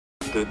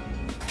Good.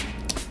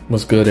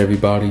 What's good,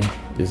 everybody?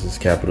 This is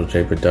Capital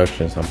J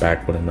Productions. I'm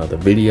back with another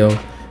video.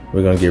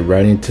 We're gonna get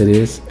right into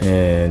this,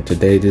 and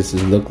today this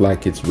is look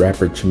like it's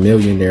rapper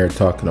Chamillionaire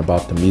talking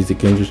about the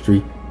music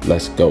industry.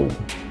 Let's go.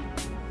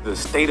 The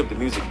state of the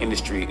music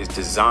industry is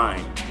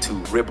designed to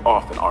rip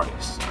off an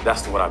artist.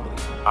 That's what I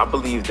believe. I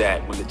believe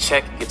that when the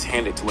check gets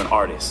handed to an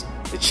artist,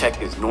 the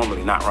check is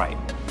normally not right.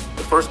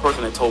 The first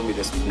person that told me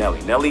this was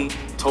Nelly. Nelly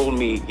told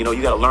me, you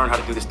gotta learn how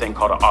to do this thing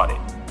called an audit.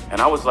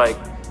 And I was like,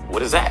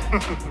 what is that?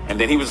 And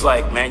then he was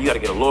like, man, you gotta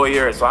get a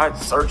lawyer. And so I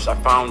searched, I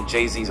found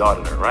Jay-Z's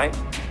auditor, right?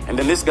 And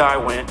then this guy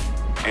went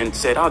and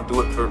said, I'll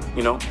do it for,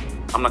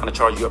 I'm not gonna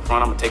charge you up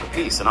front, I'm gonna take a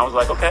piece. And I was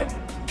like, okay.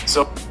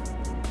 So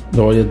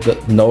know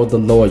the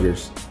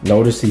lawyers.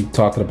 Notice he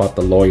talking about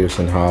the lawyers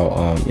and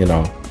how,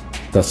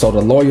 so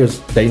the lawyers,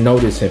 they know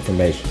this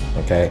information,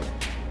 okay?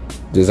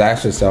 Just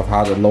ask yourself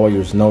how the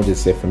lawyers know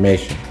this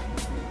information.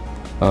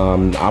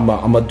 I'm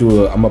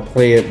gonna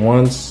play it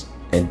once,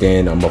 and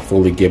then I'm gonna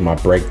fully give my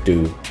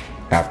breakthrough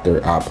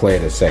after I play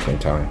it a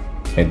second time,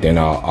 and then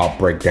I'll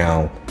break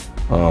down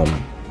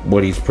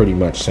what he's pretty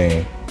much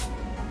saying.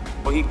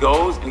 Well, he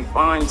goes and he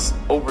finds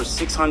over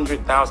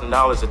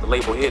 $600,000 at the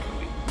label hid for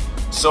me.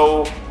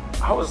 So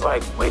I was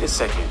like, wait a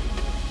second,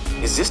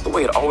 is this the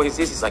way it always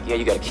is? He's like, yeah,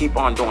 you got to keep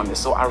on doing this.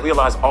 So I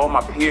realized all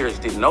my peers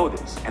didn't know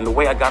this. And the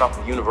way I got off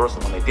of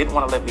Universal when they didn't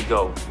want to let me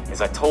go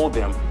is I told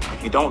them,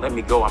 if you don't let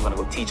me go, I'm going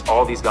to go teach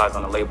all these guys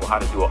on the label how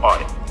to do an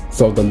audit.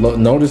 So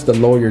notice the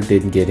lawyer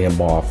didn't get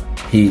him off.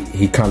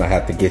 He kind of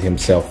had to get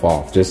himself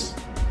off. Just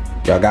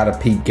y'all got to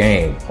peep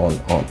game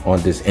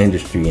on this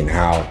industry and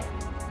how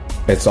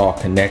it's all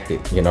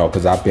connected,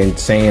 because I've been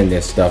saying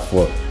this stuff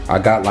for, I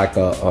got like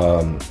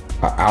a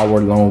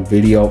hour-long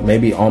video,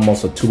 maybe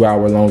almost a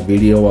 2-hour-long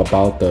video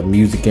about the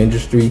music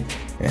industry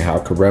and how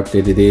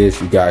corrupted it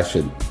is. You guys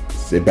should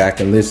sit back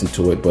and listen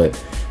to it.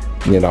 But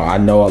I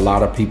know a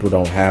lot of people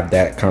don't have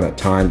that kind of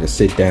time to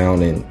sit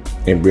down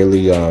and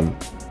really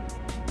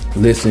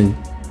listen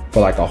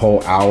for like a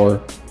whole hour.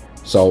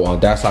 So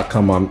that's how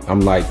come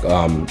I'm like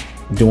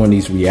doing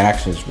these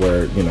reactions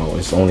where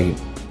it's only a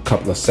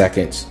couple of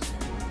seconds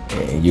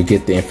and you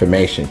get the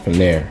information from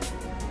there.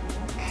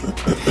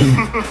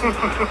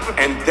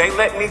 And they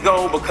let me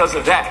go because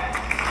of that.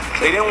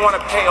 They didn't want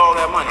to pay all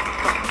that money.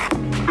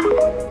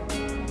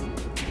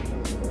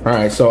 All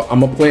right, so I'm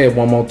gonna play it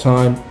one more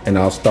time and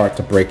I'll start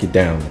to break it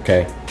down,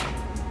 okay?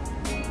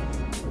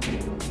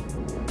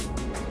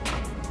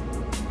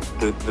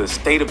 The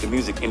state of the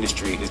music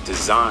industry is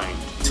designed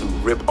to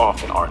rip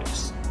off an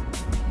artist.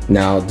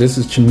 Now, this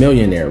is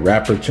Chamillionaire,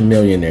 rapper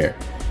Chamillionaire.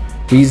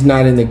 He's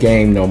not in the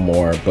game no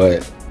more,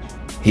 but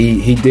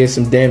he did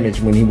some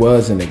damage when he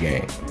was in the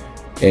game.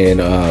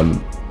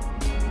 And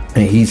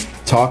he's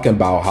talking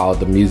about how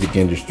the music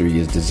industry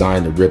is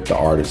designed to rip the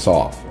artists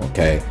off,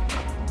 okay?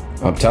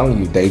 I'm telling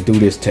you, they do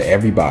this to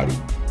everybody,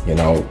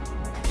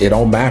 It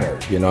don't matter,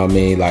 what I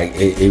mean? Like,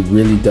 it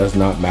really does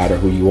not matter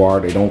who you are.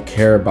 They don't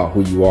care about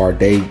who you are.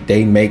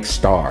 They make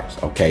stars,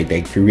 okay?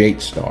 They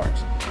create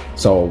stars.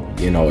 So,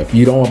 if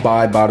you don't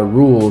abide by the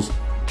rules,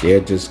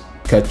 they'll just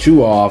cut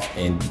you off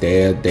and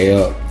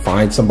they'll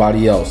find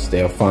somebody else.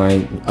 They'll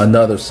find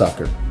another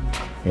sucker,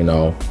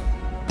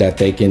 that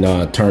they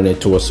can turn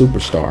into a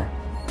superstar.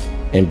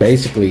 And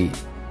basically,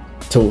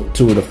 to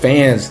the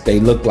fans, they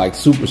look like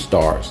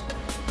superstars.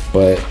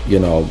 But,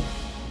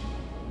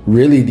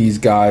 really these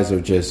guys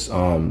are just,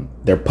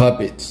 they're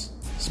puppets.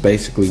 It's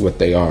basically what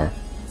they are.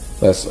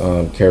 Let's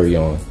carry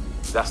on.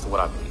 That's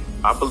what I believe.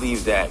 I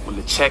believe that when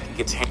the check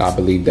gets handed, I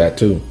believe that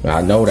too.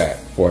 I know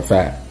that for a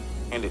fact.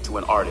 Handed to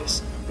an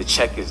artist, the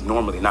check is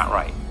normally not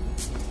right.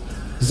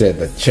 He said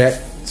the check,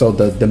 so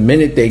the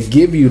minute they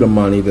give you the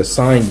money to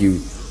sign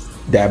you,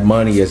 that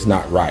money is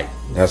not right.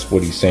 That's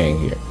what he's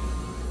saying here.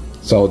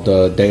 So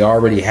they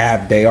already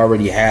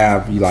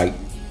have like,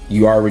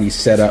 you already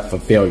set up for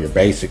failure,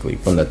 basically.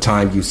 From the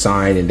time you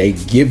sign and they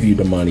give you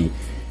the money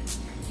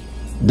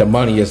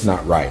is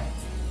not right.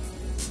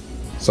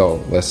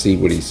 So let's see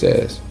what he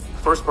says.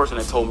 The first person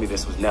that told me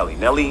this was Nelly.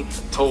 Nelly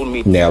told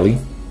me. Nelly,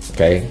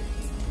 okay.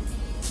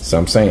 So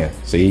I'm saying,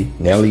 see,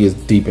 Nelly is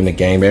deep in the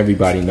game.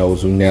 Everybody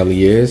knows who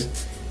Nelly is.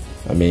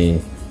 I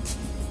mean,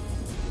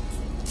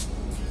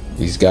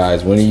 these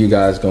guys, when are you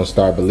guys gonna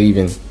start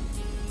believing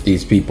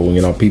these people?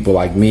 People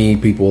like me,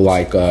 people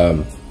like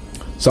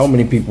so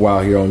many people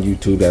out here on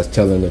YouTube that's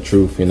telling the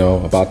truth,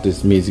 about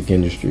this music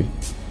industry.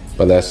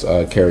 But let's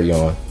carry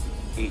on.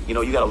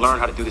 You gotta learn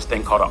how to do this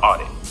thing called an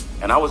audit.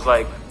 And I was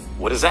like,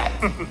 what is that?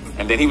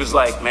 And then he was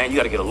like, man, you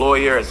gotta get a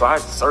lawyer. And so I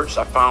searched,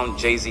 I found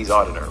Jay-Z's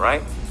auditor,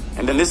 right?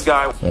 And then this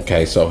guy.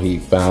 Okay, so he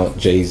found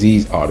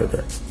Jay-Z's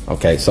auditor.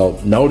 Okay, so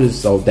notice,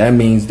 so that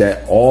means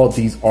that all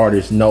these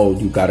artists know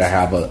you gotta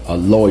have a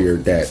lawyer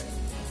that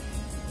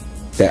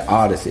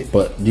audits it.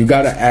 But you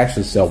gotta ask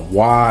yourself,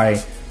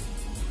 why,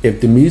 if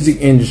the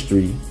music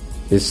industry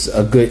is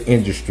a good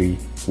industry,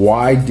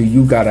 why do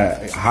you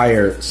gotta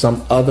hire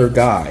some other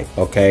guy,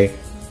 okay,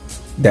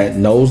 that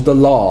knows the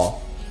law,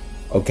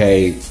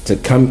 okay, to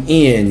come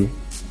in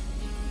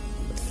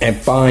and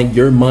find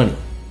your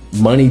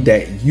money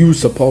that you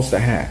supposed to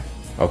have,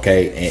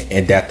 okay,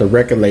 and that the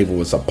record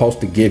label is supposed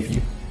to give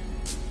you.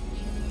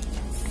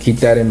 Keep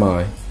that in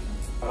mind.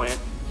 I went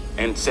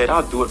and said,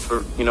 I'll do it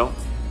for, you know,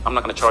 I'm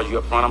not going to charge you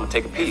up front. I'm going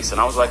to take a piece. And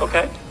I was like,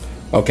 okay.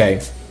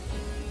 Okay.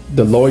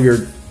 The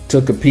lawyer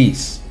took a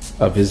piece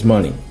of his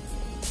money.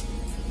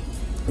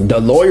 The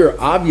lawyer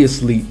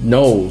obviously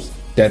knows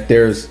that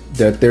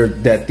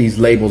that these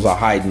labels are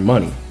hiding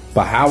money.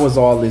 But how is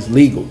all this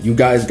legal? You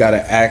guys gotta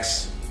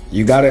ask.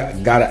 You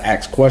gotta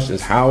ask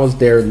questions. How is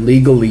they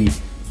legally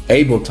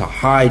able to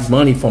hide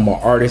money from an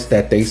artist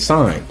that they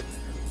signed?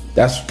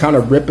 That's kind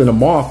of ripping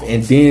them off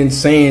and then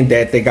saying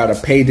that they gotta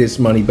pay this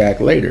money back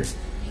later.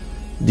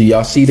 Do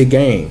y'all see the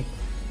game?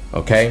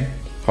 Okay.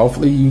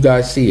 Hopefully you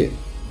guys see it.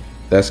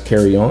 Let's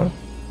carry on.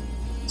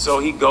 So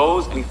he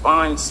goes and he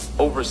finds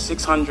over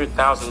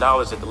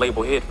 $600,000 that the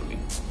label hid for me.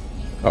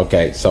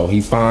 Okay, so he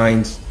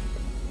finds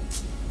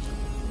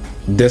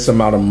this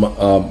amount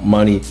of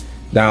money.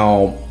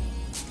 Now,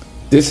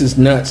 this is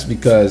nuts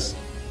because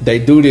they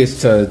do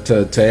this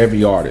to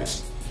every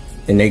artist,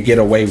 and they get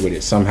away with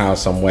it somehow,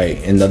 some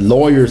way. And the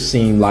lawyers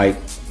seem like,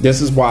 this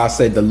is why I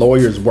say the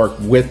lawyers work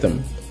with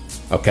them,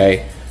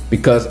 okay?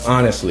 Because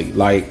honestly,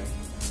 like,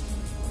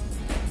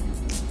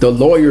 the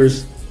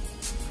lawyers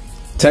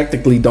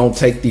technically don't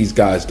take these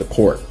guys to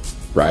court,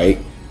 right?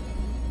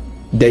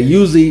 They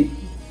usually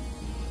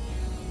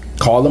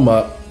call them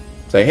up,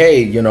 say,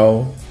 hey, you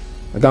know,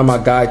 I got my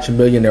guy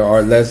Chamillionaire,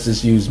 or let's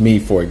just use me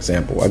for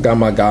example. I got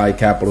my guy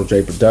Capital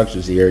J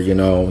Productions here, you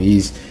know,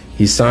 he's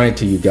signed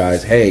to you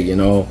guys. Hey, you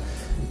know,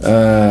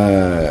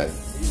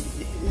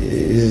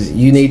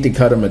 you need to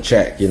cut him a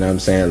check, you know what I'm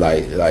saying?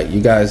 Like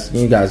you guys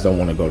don't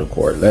want to go to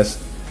court. Let's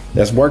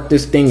work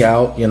this thing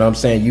out, you know what I'm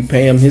saying? You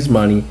pay him his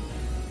money,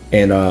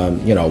 and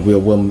you know,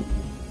 we'll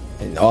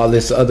and all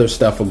this other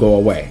stuff will go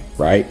away,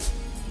 right?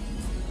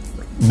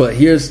 But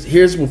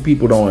here's what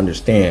people don't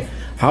understand.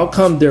 How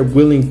come they're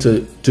willing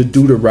to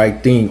do the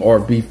right thing or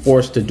be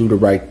forced to do the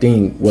right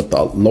thing with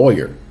a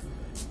lawyer,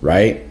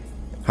 right?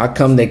 How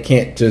come they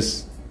can't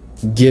just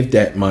give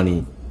that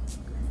money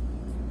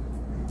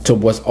to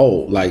what's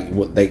owed? Like,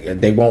 what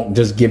they won't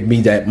just give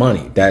me that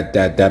money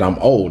that I'm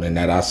owed and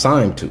that I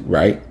signed to,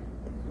 right?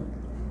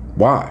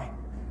 Why?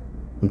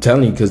 I'm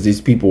telling you, because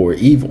these people were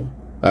evil.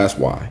 That's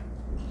why.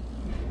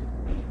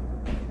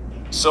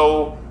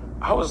 So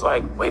I was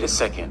like, wait a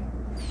second.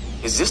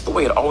 Is this the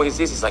way it always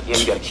is? He's like, yeah,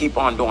 you got to keep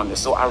on doing this.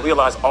 So I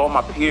realized all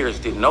my peers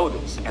didn't know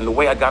this. And the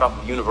way I got off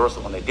of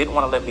Universal when they didn't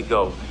want to let me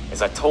go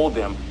is I told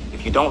them,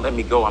 if you don't let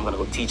me go, I'm going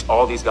to go teach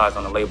all these guys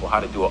on the label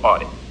how to do an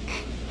audit.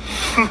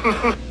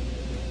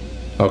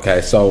 Okay,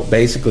 so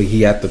basically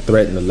he had to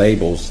threaten the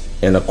labels.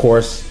 And of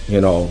course,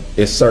 you know,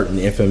 it's certain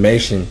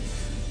information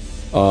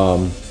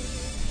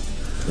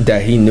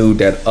that he knew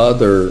that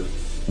other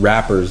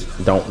rappers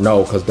don't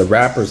know, because the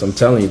rappers, I'm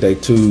telling you,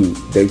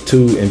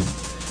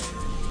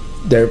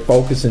 they're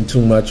focusing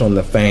too much on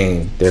the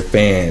fame, their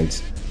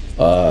fans,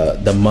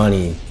 the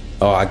money.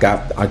 Oh, I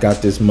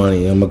got this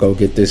money. I'm gonna go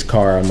get this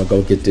car. I'm gonna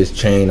go get this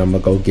chain. I'm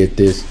gonna go get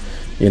this,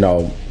 you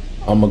know,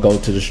 I'm gonna go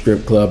to the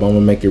strip club. I'm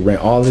gonna make it rain.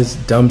 All this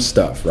dumb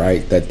stuff,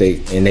 right? That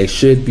they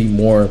should be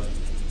more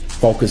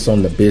focused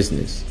on the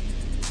business,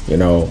 you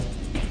know.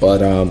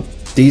 But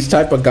these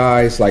type of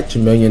guys like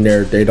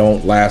Chamillionaire, they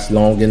don't last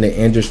long in the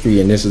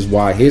industry, and this is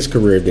why his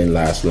career didn't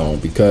last long,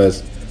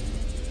 because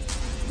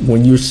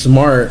when you're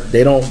smart,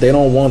 they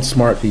don't want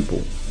smart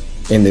people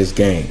in this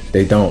game.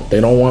 They don't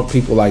want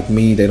people like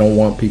me. They don't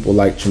want people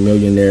like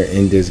Chamillionaire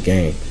in this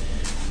game,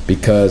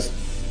 because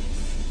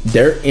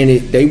they're in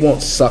it. They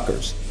want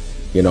suckers,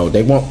 you know.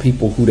 They want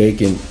people who they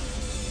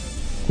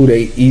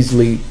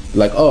easily,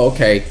 like, oh,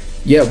 okay,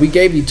 yeah, we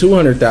gave you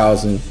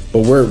 200,000, but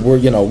we're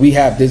you know, we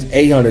have this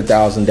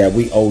 800,000 that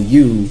we owe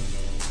you,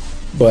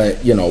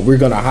 but you know, we're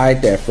gonna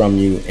hide that from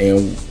you,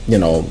 and you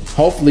know,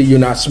 hopefully you're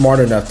not smart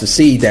enough to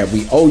see that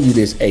we owe you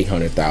this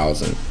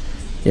 800,000,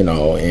 you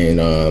know,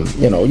 and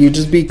you know, you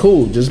just be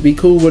cool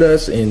with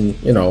us, and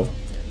you know,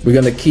 we're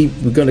gonna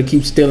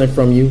keep stealing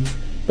from you,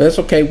 but that's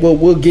okay.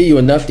 We'll give you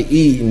enough to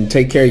eat and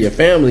take care of your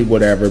family,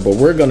 whatever, but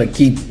we're gonna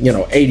keep, you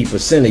know,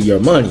 80% of your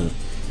money,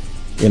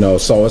 you know.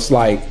 So it's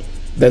like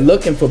they're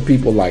looking for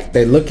people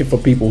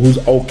who's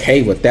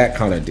okay with that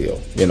kind of deal,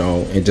 you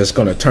know, and just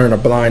gonna turn a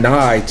blind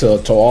eye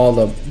to all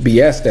the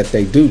BS that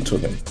they do to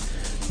them.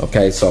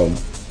 Okay, so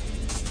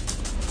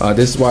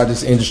this is why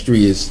this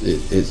industry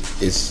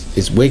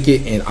is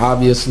wicked, and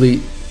obviously,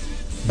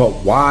 but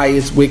why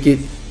it's wicked?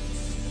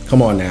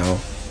 Come on now,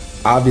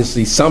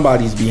 obviously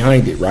somebody's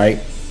behind it, right?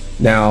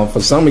 Now,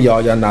 for some of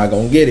y'all not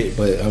gonna get it,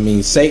 but I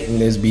mean,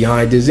 Satan is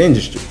behind this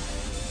industry.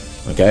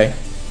 Okay.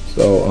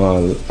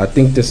 So I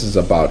think this is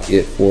about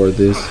it for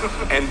this.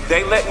 And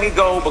they let me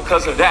go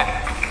because of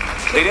that.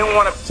 They didn't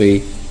want to.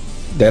 See,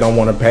 they don't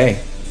want to pay.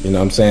 You know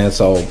what I'm saying?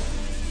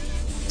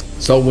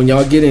 So when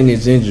y'all get in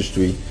this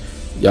industry,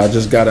 y'all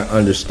just got to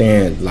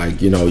understand, like,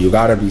 you know, you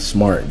got to be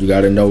smart. You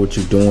got to know what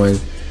you're doing.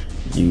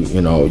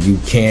 You know, you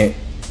can't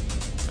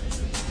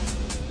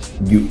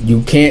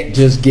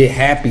just get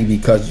happy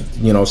because,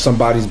 you know,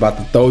 somebody's about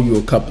to throw you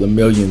a couple of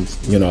millions,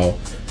 you know.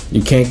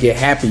 You can't get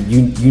happy.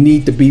 You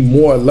need to be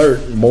more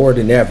alert more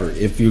than ever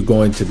if you're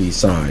going to be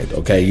signed.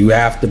 Okay, you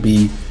have to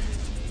be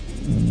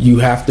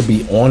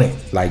on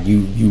it. Like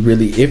you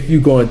really, if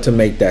you're going to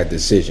make that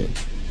decision.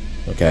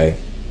 Okay,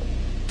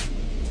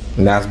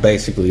 and that's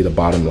basically the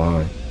bottom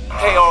line.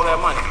 Pay all that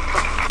money.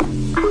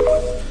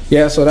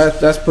 Yeah, so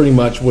that's pretty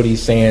much what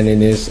he's saying in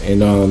this.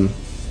 And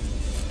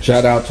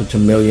shout out to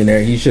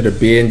Chamillionaire. He should have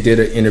been did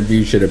an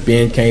interview. Should have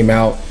been came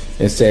out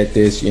and said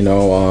this. You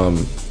know,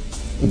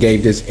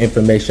 gave this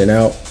information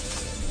out.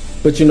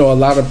 But you know, a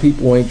lot of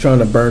people ain't trying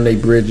to burn their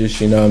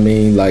bridges. You know what I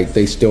mean? Like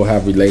they still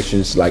have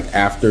relations like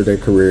after their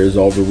career is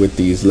over with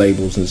these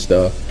labels and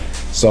stuff.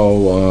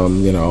 So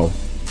you know,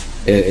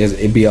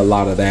 it'd be a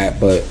lot of that.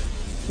 But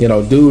you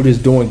know, dude is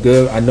doing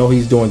good. I know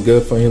he's doing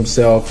good for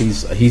himself.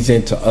 He's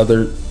into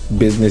other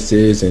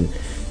businesses, and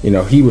you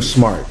know, he was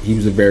smart. He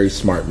was a very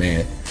smart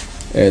man,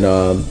 and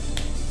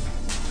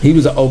he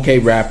was an okay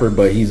rapper,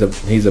 but he's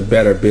a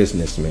better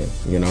businessman,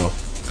 you know.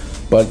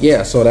 But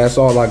yeah, so that's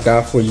all I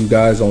got for you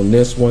guys on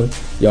this one.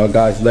 Y'all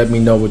guys, let me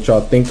know what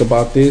y'all think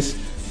about this.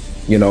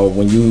 You know,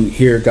 when you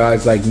hear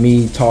guys like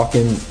me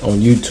talking on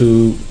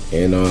YouTube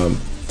and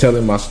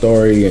telling my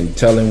story and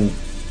telling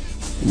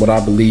what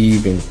I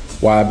believe and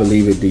why I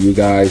believe it, do you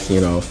guys,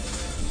 you know,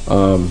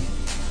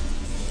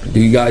 do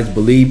you guys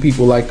believe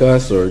people like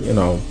us, or you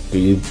know, do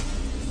you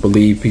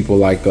believe people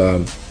like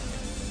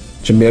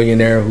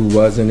Chamillionaire, who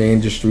was in the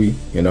industry?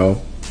 You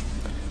know,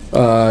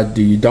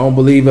 do you don't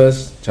believe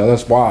us? Tell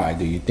us why.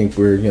 Do you think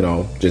we're, you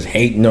know, just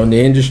hating on the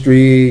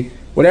industry?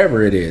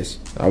 Whatever it is,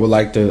 I would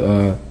like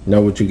to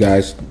know what you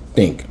guys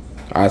think.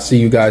 I'll see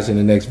you guys in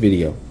the next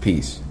video.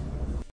 Peace.